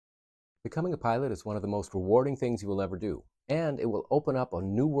Becoming a pilot is one of the most rewarding things you will ever do, and it will open up a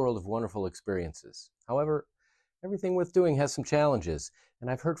new world of wonderful experiences. However, everything worth doing has some challenges,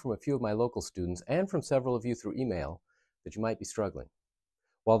 and I've heard from a few of my local students and from several of you through email that you might be struggling.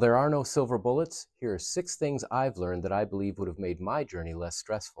 While there are no silver bullets, here are 6 things I've learned that I believe would have made my journey less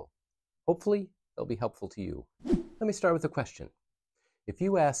stressful. Hopefully, they'll be helpful to you. Let me start with a question. If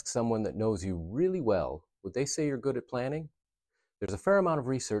you ask someone that knows you really well, would they say you're good at planning? There's a fair amount of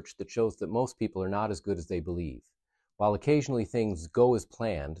research that shows that most people are not as good as they believe. While occasionally things go as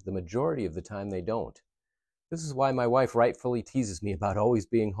planned, the majority of the time they don't. This is why my wife rightfully teases me about always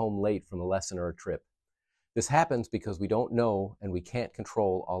being home late from a lesson or a trip. This happens because we don't know and we can't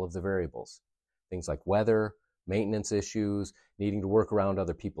control all of the variables. Things like weather, maintenance issues, needing to work around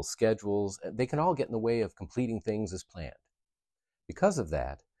other people's schedules, they can all get in the way of completing things as planned. Because of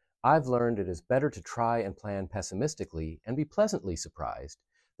that, I've learned it is better to try and plan pessimistically and be pleasantly surprised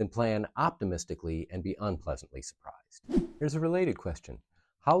than plan optimistically and be unpleasantly surprised. Here's a related question.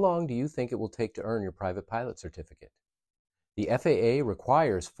 How long do you think it will take to earn your private pilot certificate? The FAA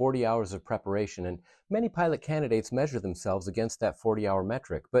requires 40 hours of preparation, and many pilot candidates measure themselves against that 40-hour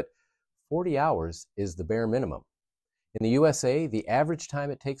metric, but 40 hours is the bare minimum. In the USA, the average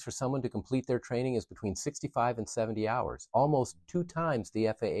time it takes for someone to complete their training is between 65 and 70 hours, almost 2 times the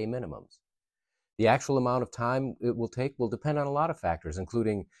FAA minimums. The actual amount of time it will take will depend on a lot of factors,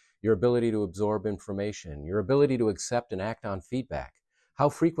 including your ability to absorb information, your ability to accept and act on feedback, how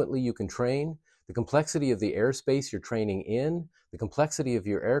frequently you can train, the complexity of the airspace you're training in, the complexity of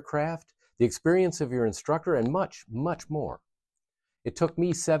your aircraft, the experience of your instructor, and much, much more. It took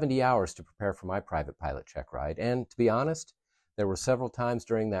me 70 hours to prepare for my private pilot check ride, and to be honest, there were several times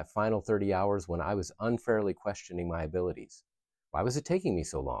during that final 30 hours when I was unfairly questioning my abilities. Why was it taking me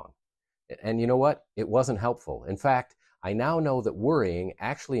so long? And you know what? It wasn't helpful. In fact, I now know that worrying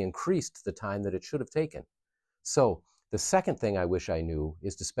actually increased the time that it should have taken. So, the second thing I wish I knew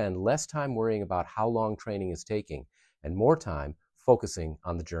is to spend less time worrying about how long training is taking and more time focusing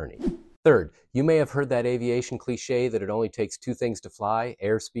on the journey. Third, you may have heard that aviation cliche that it only takes 2 things to fly,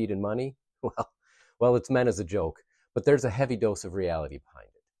 airspeed and money. Well, it's meant as a joke, but there's a heavy dose of reality behind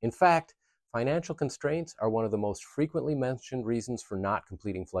it. In fact, financial constraints are one of the most frequently mentioned reasons for not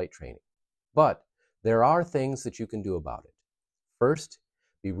completing flight training. But there are things that you can do about it. First,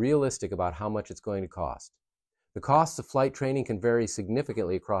 be realistic about how much it's going to cost. The costs of flight training can vary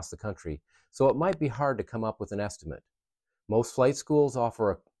significantly across the country, so it might be hard to come up with an estimate. Most flight schools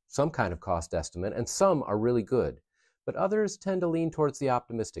offer some kind of cost estimate, and some are really good, but others tend to lean towards the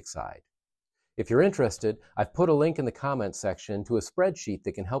optimistic side. If you're interested, I've put a link in the comments section to a spreadsheet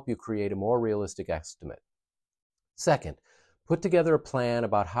that can help you create a more realistic estimate. Second, put together a plan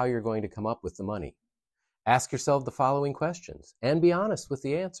about how you're going to come up with the money. Ask yourself the following questions, and be honest with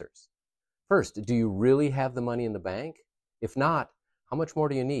the answers. First, do you really have the money in the bank? If not, how much more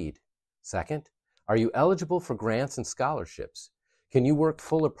do you need? Second, are you eligible for grants and scholarships? Can you work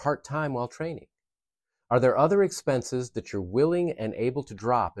full or part-time while training? Are there other expenses that you're willing and able to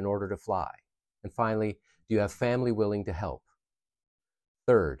drop in order to fly? And finally, do you have family willing to help?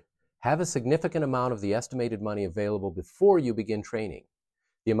 Third, have a significant amount of the estimated money available before you begin training.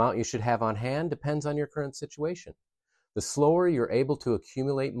 The amount you should have on hand depends on your current situation. The slower you're able to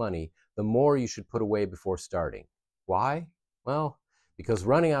accumulate money, the more you should put away before starting. Why? Well, because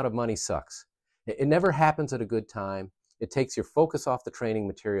running out of money sucks. It never happens at a good time. It takes your focus off the training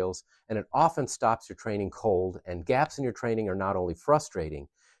materials, and it often stops your training cold, and gaps in your training are not only frustrating,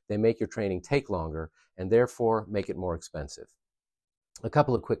 they make your training take longer, and therefore make it more expensive. A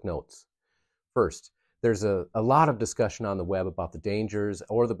couple of quick notes. First, there's a lot of discussion on the web about the dangers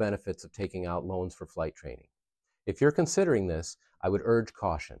or the benefits of taking out loans for flight training. If you're considering this, I would urge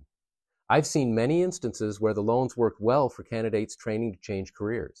caution. I've seen many instances where the loans worked well for candidates training to change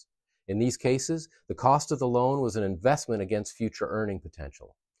careers. In these cases, the cost of the loan was an investment against future earning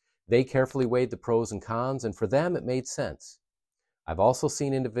potential. They carefully weighed the pros and cons, and for them it made sense. I've also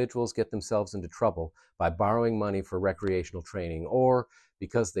seen individuals get themselves into trouble by borrowing money for recreational training or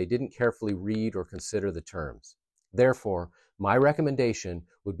because they didn't carefully read or consider the terms. Therefore, my recommendation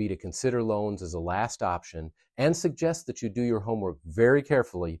would be to consider loans as a last option and suggest that you do your homework very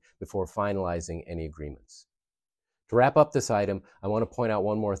carefully before finalizing any agreements. To wrap up this item, I want to point out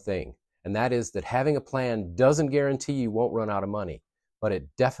one more thing, and that is that having a plan doesn't guarantee you won't run out of money, but it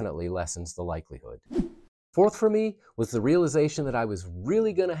definitely lessens the likelihood. Fourth for me was the realization that I was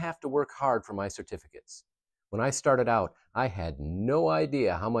really going to have to work hard for my certificates. When I started out, I had no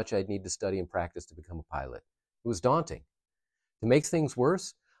idea how much I'd need to study and practice to become a pilot. It was daunting. To make things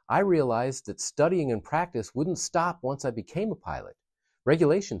worse, I realized that studying and practice wouldn't stop once I became a pilot.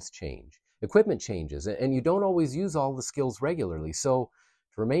 Regulations change, equipment changes, and you don't always use all the skills regularly. So,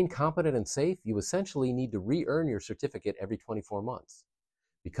 to remain competent and safe, you essentially need to re-earn your certificate every 24 months.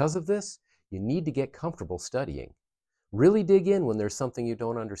 Because of this, you need to get comfortable studying. Really dig in when there's something you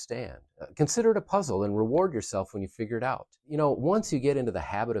don't understand. Consider it a puzzle and reward yourself when you figure it out. Once you get into the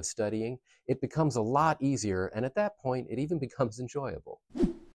habit of studying, it becomes a lot easier, and at that point, it even becomes enjoyable.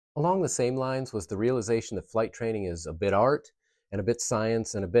 Along the same lines was the realization that flight training is a bit art, and a bit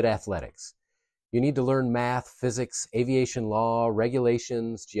science, and a bit athletics. You need to learn math, physics, aviation law,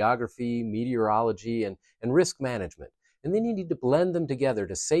 regulations, geography, meteorology, and risk management. And then you need to blend them together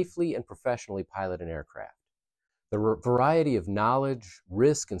to safely and professionally pilot an aircraft. The variety of knowledge,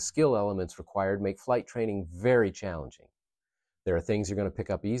 risk, and skill elements required make flight training very challenging. There are things you're going to pick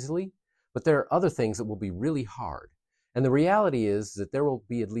up easily, but there are other things that will be really hard. And the reality is that there will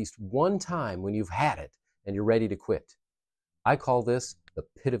be at least one time when you've had it and you're ready to quit. I call this the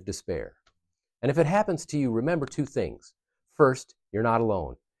pit of despair. And if it happens to you, remember two things. First, you're not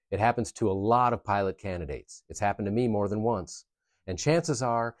alone. It happens to a lot of pilot candidates. It's happened to me more than once. And chances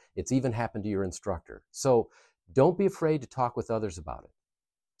are it's even happened to your instructor. So don't be afraid to talk with others about it.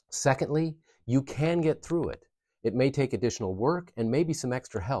 Secondly, you can get through it. It may take additional work and maybe some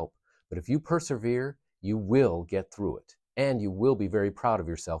extra help, but if you persevere, you will get through it. And you will be very proud of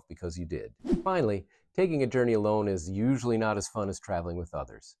yourself because you did. Finally, taking a journey alone is usually not as fun as traveling with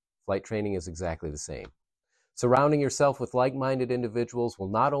others. Flight training is exactly the same. Surrounding yourself with like-minded individuals will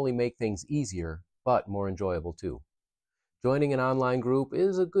not only make things easier, but more enjoyable too. Joining an online group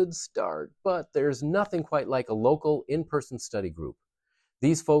is a good start, but there's nothing quite like a local in-person study group.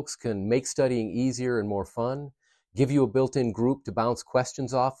 These folks can make studying easier and more fun, give you a built-in group to bounce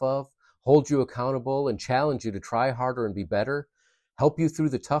questions off of, hold you accountable and challenge you to try harder and be better, help you through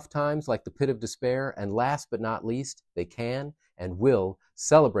the tough times like the pit of despair, and last but not least, they can and will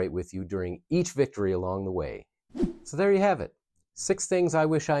celebrate with you during each victory along the way. So there you have it. 6 things I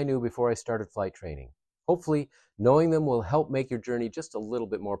wish I knew before I started flight training. Hopefully, knowing them will help make your journey just a little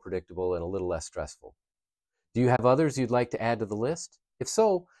bit more predictable and a little less stressful. Do you have others you'd like to add to the list? If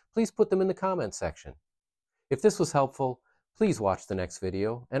so, please put them in the comments section. If this was helpful, please watch the next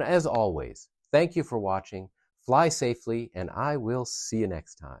video. And as always, thank you for watching, fly safely, and I will see you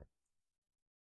next time.